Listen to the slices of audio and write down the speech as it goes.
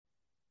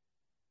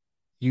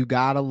You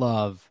gotta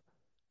love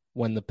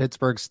when the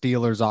Pittsburgh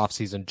Steelers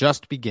offseason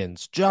just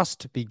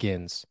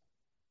begins,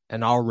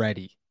 and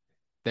already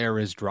there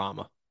is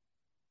drama.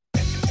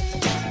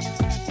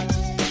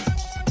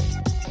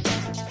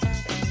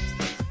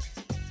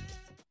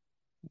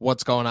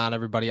 What's going on,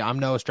 everybody? I'm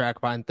Noah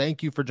Strackbine.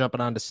 Thank you for jumping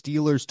on to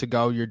Steelers to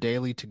Go, your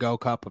daily to-go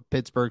cup of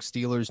Pittsburgh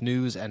Steelers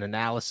news and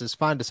analysis.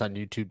 Find us on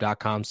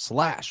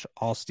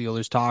youtube.com/All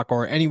Steelers Talk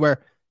or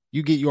anywhere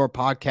you get your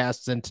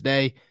podcasts. And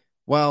today,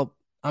 well,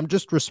 I'm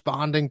just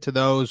responding to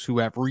those who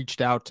have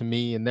reached out to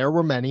me, and there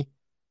were many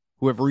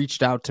who have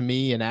reached out to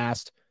me and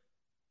asked,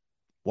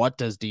 what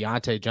does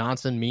Diontae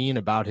Johnson mean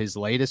about his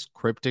latest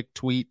cryptic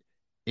tweet?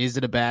 Is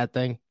it a bad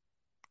thing?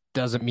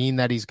 Does it mean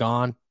that he's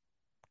gone?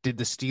 Did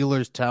the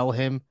Steelers tell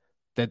him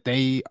that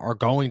they are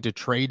going to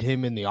trade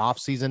him in the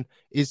offseason?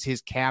 Is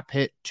his cap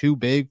hit too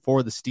big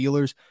for the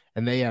Steelers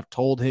and they have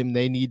told him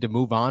they need to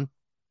move on?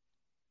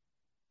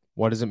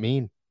 What does it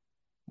mean?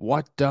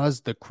 What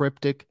does the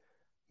cryptic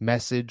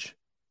message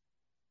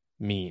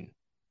mean?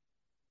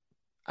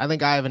 I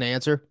think I have an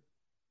answer.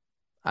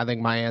 I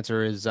think my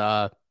answer is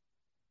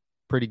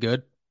pretty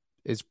good.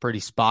 It's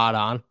pretty spot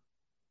on.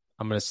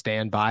 I'm going to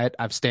stand by it.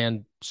 I've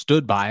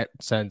stood by it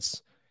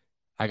since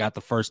I got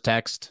the first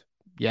text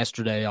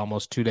yesterday,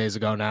 almost 2 days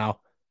ago now,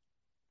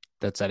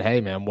 that said,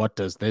 hey, man, what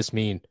does this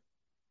mean?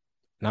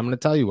 And I'm going to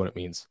tell you what it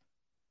means.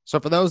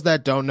 So for those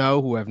that don't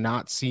know, who have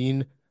not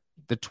seen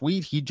the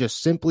tweet, he just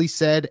simply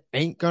said,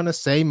 ain't going to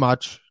say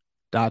much, ...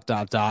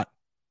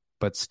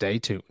 but stay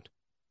tuned.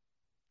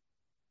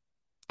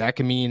 That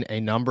can mean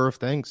a number of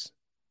things.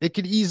 It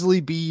could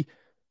easily be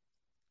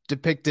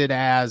depicted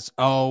as,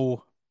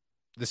 oh,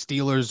 the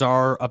Steelers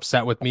are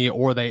upset with me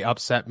or they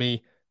upset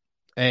me,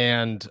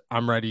 and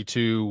I'm ready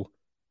to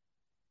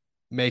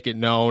make it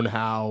known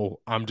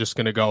how I'm just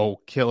going to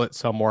go kill it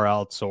somewhere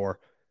else, or,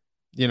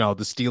 the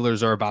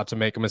Steelers are about to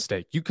make a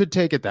mistake. You could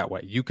take it that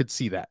way. You could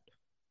see that.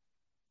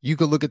 You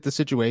could look at the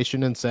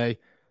situation and say,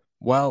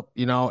 well,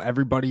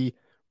 everybody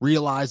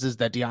realizes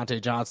that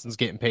Diontae Johnson's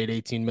getting paid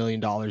 $18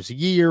 million a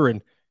year,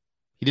 and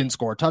he didn't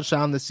score a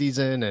touchdown this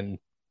season, and,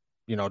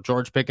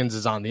 George Pickens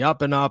is on the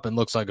up and up and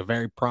looks like a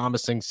very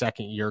promising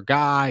second-year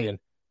guy, and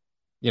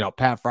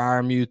Pat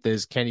Freiermuth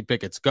is Kenny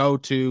Pickett's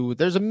go-to.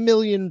 There's a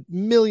million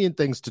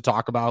things to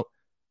talk about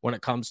when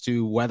it comes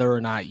to whether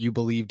or not you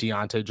believe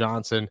Diontae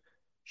Johnson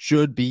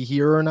should be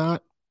here or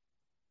not.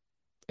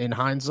 In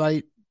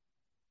hindsight,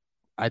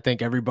 I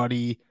think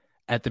everybody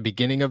at the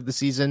beginning of the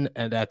season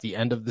and at the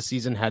end of the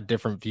season had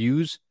different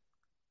views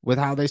with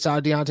how they saw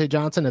Diontae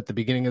Johnson. At the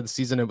beginning of the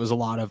season, it was a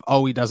lot of,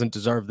 oh, he doesn't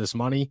deserve this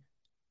money,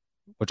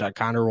 which I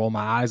kind of roll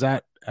my eyes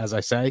at, as I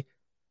say.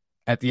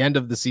 At the end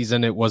of the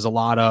season, it was a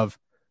lot of,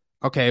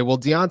 okay, well,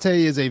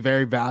 Diontae is a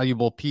very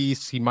valuable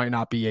piece. He might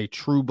not be a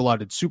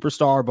true-blooded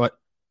superstar, but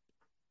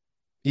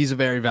he's a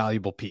very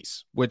valuable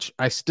piece, which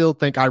I still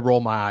think I roll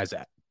my eyes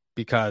at,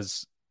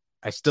 because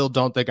I still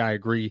don't think I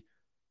agree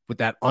with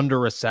that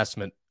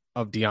underassessment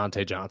of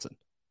Diontae Johnson.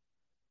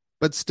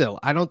 But still,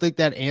 I don't think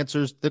that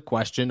answers the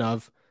question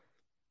of,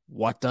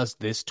 what does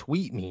this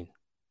tweet mean?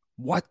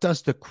 What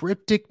does the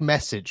cryptic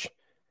message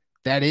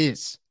that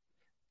is,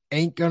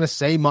 ain't gonna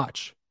say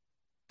much,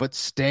 but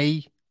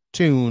stay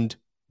tuned,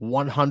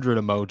 100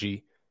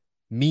 emoji,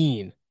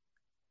 mean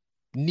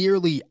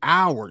nearly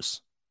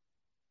hours,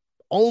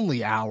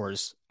 only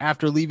hours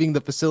after leaving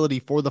the facility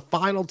for the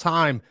final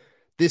time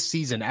this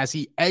season, as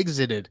he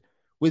exited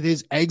with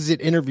his exit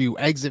interview,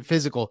 exit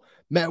physical,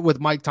 met with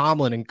Mike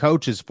Tomlin and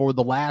coaches for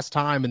the last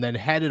time, and then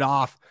headed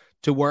off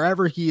to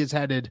wherever he is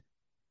headed,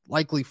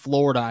 likely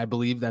Florida, I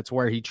believe. That's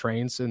where he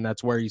trains and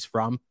that's where he's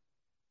from,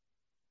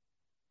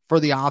 for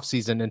the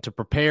offseason and to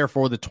prepare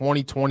for the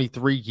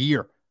 2023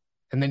 year.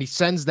 And then he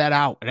sends that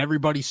out and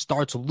everybody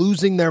starts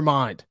losing their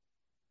mind.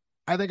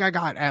 I think I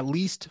got at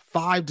least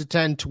 5 to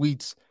 10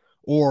 tweets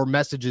or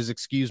messages,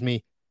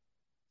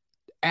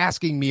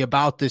 asking me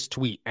about this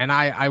tweet. And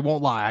I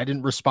won't lie, I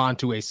didn't respond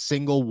to a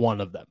single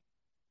one of them,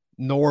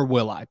 nor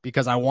will I,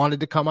 because I wanted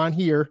to come on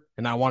here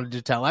and I wanted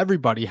to tell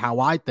everybody how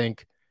I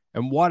think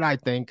and what I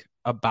think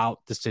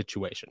about the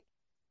situation.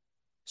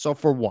 So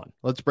for one,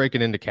 let's break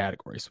it into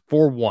categories.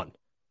 For one,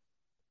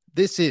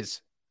 this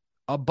is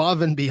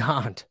above and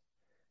beyond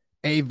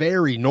a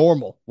very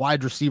normal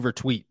wide receiver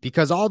tweet,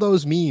 because all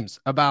those memes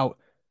about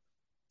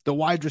the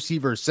wide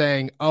receiver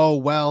saying, oh,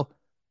 well,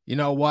 you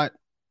know what?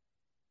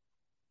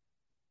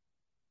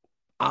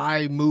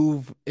 I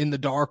move in the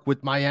dark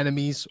with my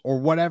enemies, or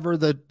whatever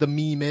the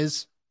meme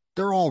is,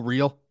 they're all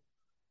real.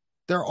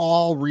 They're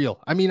all real.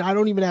 I mean, I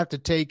don't even have to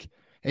take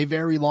a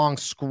very long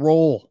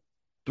scroll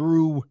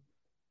through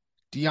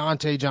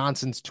Diontae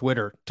Johnson's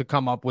Twitter to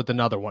come up with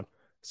another one.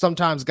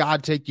 Sometimes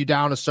God take you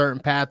down a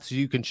certain path so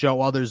you can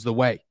show others the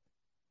way.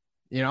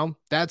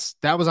 That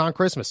was on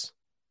Christmas.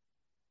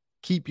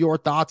 Keep your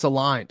thoughts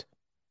aligned.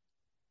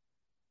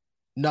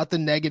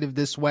 Nothing negative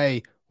this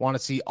way. Want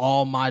to see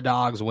all my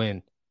dogs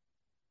win.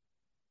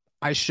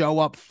 I show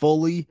up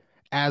fully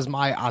as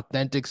my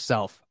authentic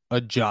self.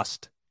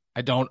 Adjust.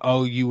 I don't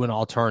owe you an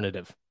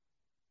alternative.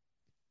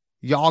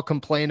 Y'all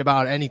complain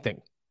about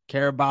anything.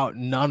 care about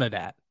none of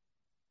that.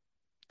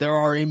 There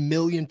are a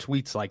million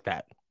tweets like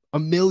that. A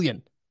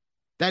million.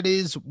 That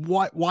is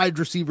what wide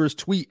receivers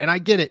tweet. And I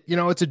get it.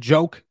 It's a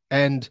joke.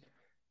 And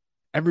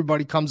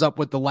everybody comes up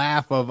with the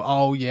laugh of,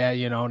 oh, yeah,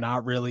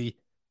 not really.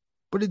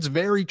 But it's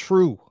very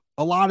true.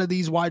 A lot of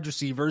these wide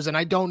receivers, and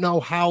I don't know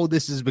how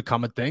this has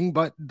become a thing,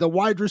 but the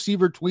wide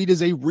receiver tweet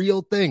is a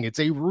real thing. It's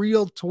a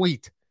real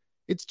tweet.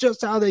 It's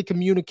just how they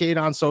communicate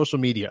on social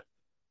media.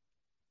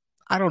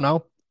 I don't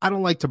know. I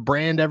don't like to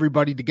brand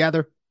everybody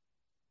together,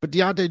 but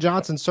Diontae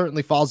Johnson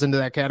certainly falls into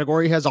that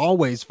category, has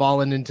always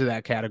fallen into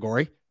that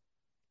category.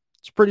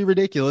 It's pretty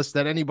ridiculous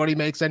that anybody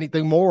makes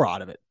anything more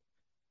out of it.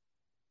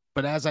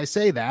 But as I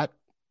say that,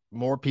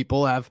 more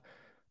people have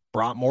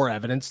brought more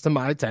evidence to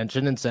my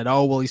attention and said,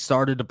 oh, well, he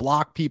started to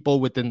block people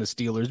within the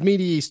Steelers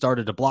media. He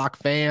started to block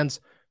fans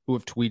who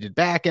have tweeted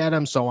back at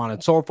him, so on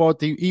and so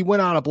forth. He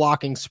went on a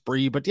blocking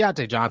spree, but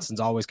Diontae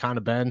Johnson's always kind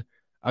of been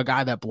a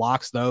guy that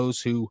blocks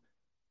those who,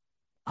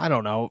 I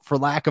don't know, for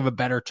lack of a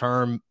better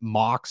term,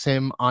 mocks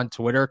him on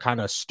Twitter, kind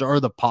of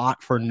stir the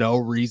pot for no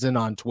reason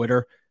on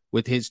Twitter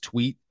with his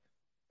tweet.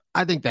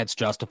 I think that's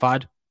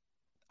justified.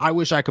 I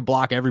wish I could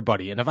block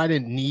everybody. And if I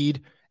didn't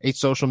need a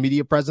social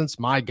media presence,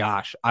 my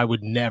gosh, I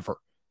would never,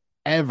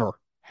 ever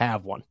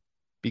have one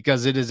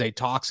because it is a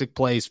toxic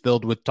place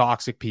filled with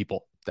toxic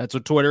people. That's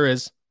what Twitter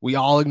is. We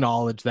all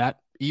acknowledge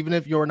that. Even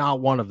if you're not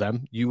one of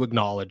them, you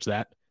acknowledge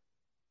that.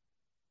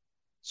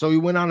 So he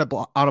went on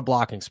a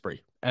blocking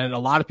spree. And a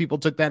lot of people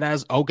took that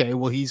as, okay,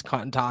 well, he's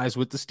cutting ties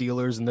with the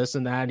Steelers and this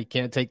and that, and he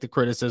can't take the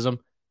criticism.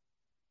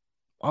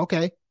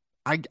 Okay,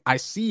 I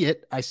see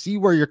it. I see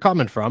where you're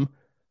coming from.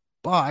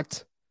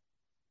 But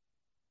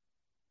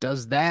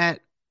does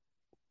that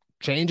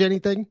change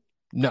anything?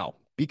 No,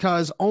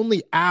 because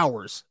only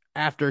hours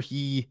after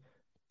he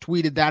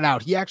tweeted that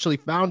out, he actually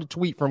found a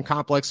tweet from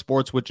Complex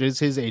Sports, which is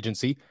his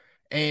agency,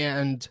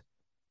 and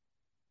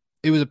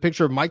it was a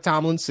picture of Mike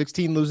Tomlin,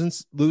 16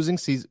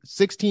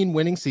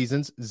 winning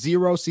seasons,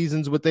 0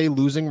 seasons with a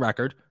losing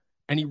record,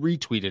 and he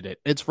retweeted it.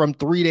 It's from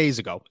 3 days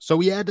ago. So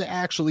he had to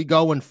actually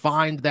go and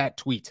find that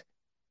tweet.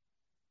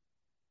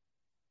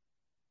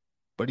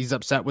 But he's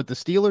upset with the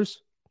Steelers,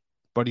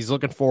 but he's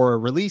looking for a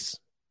release,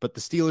 but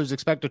the Steelers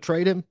expect to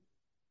trade him.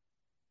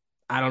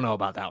 I don't know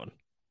about that one.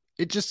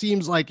 It just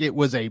seems like it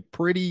was a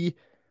pretty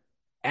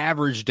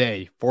average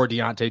day for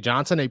Diontae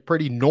Johnson, a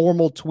pretty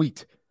normal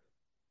tweet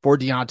for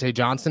Diontae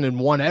Johnson, and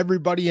one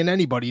everybody and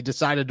anybody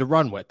decided to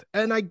run with.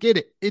 And I get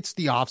it. It's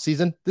the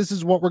offseason. This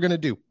is what we're going to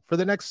do. For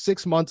the next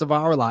 6 months of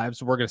our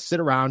lives, we're going to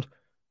sit around.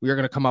 We are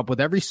going to come up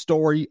with every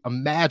story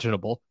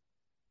imaginable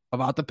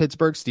about the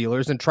Pittsburgh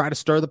Steelers and try to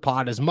stir the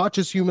pot as much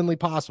as humanly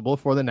possible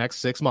for the next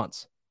 6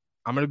 months.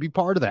 I'm going to be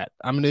part of that.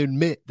 I'm going to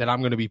admit that I'm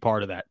going to be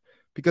part of that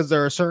because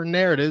there are certain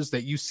narratives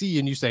that you see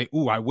and you say,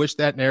 ooh, I wish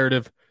that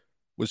narrative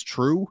was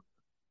true,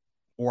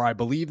 or I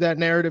believe that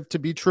narrative to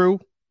be true.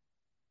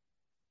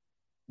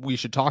 We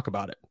should talk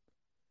about it.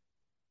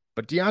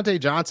 But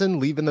Diontae Johnson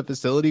leaving the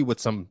facility with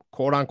some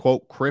quote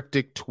unquote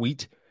cryptic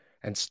tweet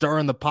and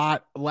stirring the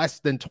pot less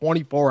than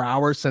 24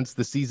 hours since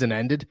the season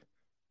ended.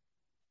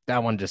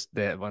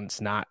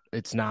 It's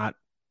not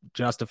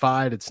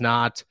justified.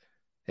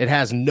 It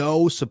has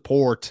no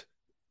support,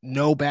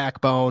 no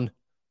backbone.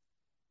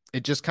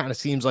 It just kind of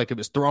seems like it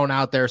was thrown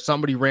out there.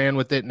 Somebody ran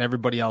with it and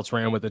everybody else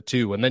ran with it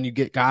too. And then you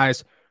get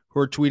guys who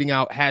are tweeting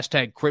out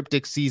hashtag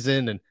cryptic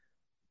season and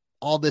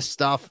all this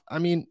stuff. I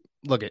mean,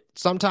 look,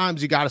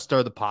 sometimes you got to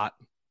stir the pot.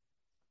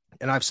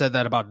 And I've said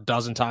that about a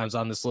dozen times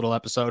on this little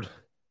episode.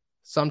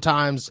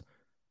 Sometimes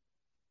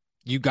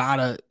you got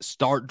to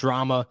start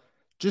drama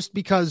just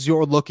because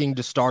you're looking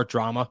to start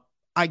drama.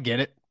 I get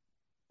it.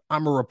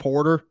 I'm a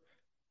reporter,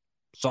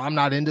 so I'm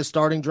not into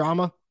starting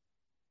drama,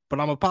 but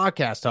I'm a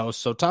podcast host.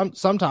 So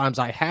sometimes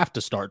I have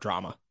to start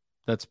drama.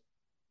 That's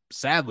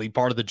sadly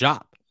part of the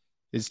job,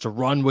 is to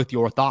run with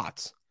your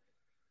thoughts.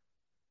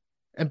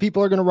 And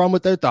people are going to run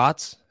with their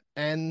thoughts,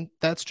 and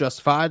that's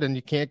justified, and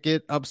you can't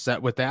get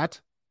upset with that.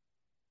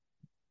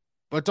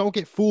 But don't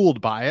get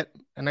fooled by it.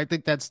 And I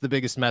think that's the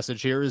biggest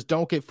message here is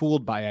don't get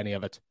fooled by any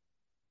of it.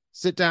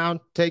 Sit down,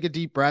 take a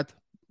deep breath,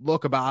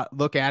 look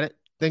at it,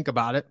 think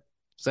about it.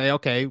 Say,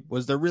 okay,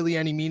 was there really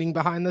any meaning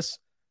behind this?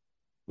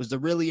 Was there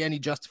really any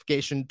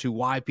justification to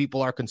why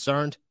people are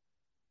concerned?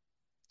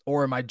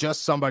 Or am I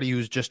just somebody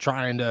who's just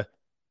trying to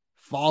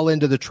fall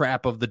into the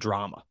trap of the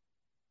drama?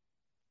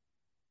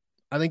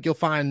 I think you'll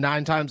find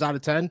 9 times out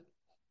of 10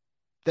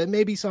 that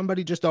maybe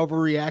somebody just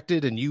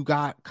overreacted and you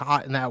got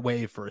caught in that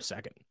wave for a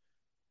second.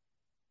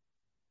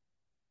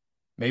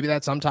 Maybe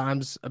that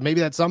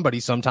somebody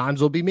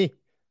sometimes will be me.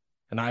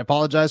 And I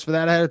apologize for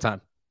that ahead of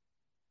time.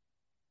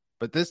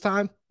 But this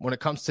time, when it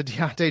comes to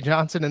Diontae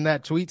Johnson and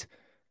that tweet,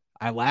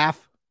 I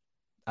laugh.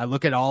 I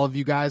look at all of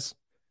you guys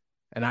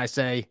and I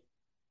say,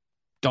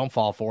 don't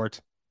fall for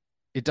it.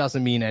 It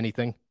doesn't mean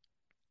anything.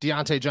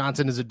 Diontae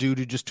Johnson is a dude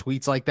who just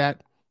tweets like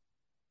that.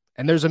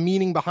 And there's a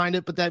meaning behind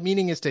it, but that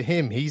meaning is to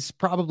him. He's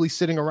probably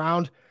sitting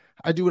around.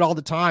 I do it all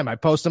the time. I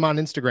post him on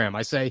Instagram.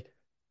 I say,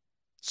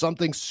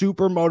 Something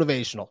super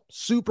motivational,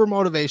 super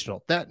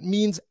motivational. That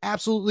means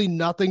absolutely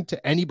nothing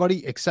to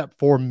anybody except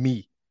for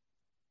me.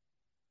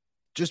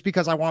 Just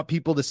because I want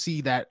people to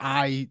see that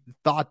I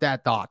thought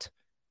that thought.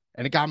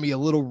 And it got me a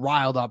little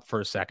riled up for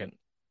a second.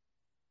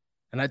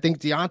 And I think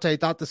Diontae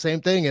thought the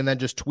same thing and then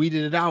just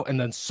tweeted it out. And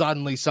then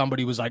suddenly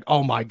somebody was like,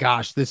 oh my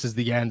gosh, this is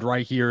the end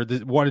right here.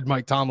 What did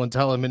Mike Tomlin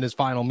tell him in his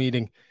final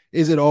meeting?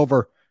 Is it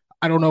over?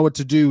 I don't know what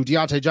to do.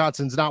 Diontae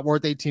Johnson's not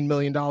worth $18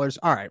 million. All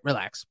right,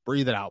 relax.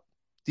 Breathe it out.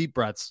 Deep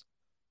breaths.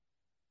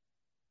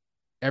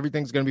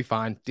 Everything's going to be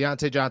fine.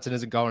 Diontae Johnson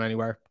isn't going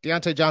anywhere.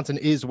 Diontae Johnson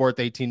is worth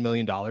 $18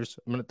 million. I'm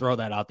going to throw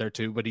that out there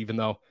too. But even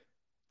though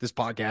this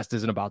podcast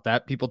isn't about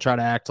that, people try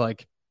to act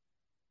like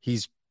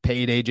he's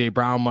paid A.J.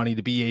 Brown money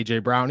to be A.J.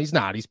 Brown. He's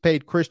not. He's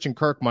paid Christian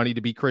Kirk money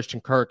to be Christian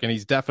Kirk, and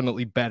he's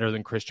definitely better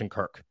than Christian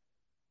Kirk.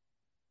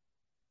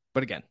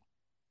 But again,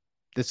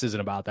 this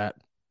isn't about that.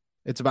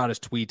 It's about his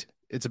tweet.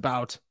 It's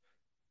about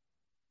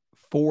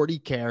 40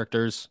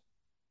 characters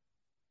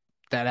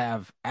that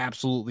have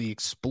absolutely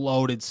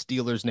exploded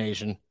Steelers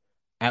Nation,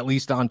 at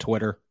least on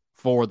Twitter,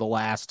 for the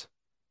last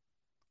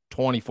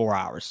 24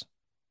 hours.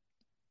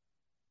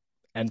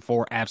 And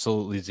for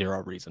absolutely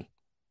zero reason.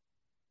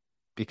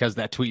 Because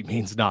that tweet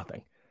means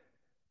nothing.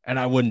 And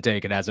I wouldn't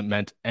take it as it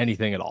meant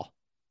anything at all.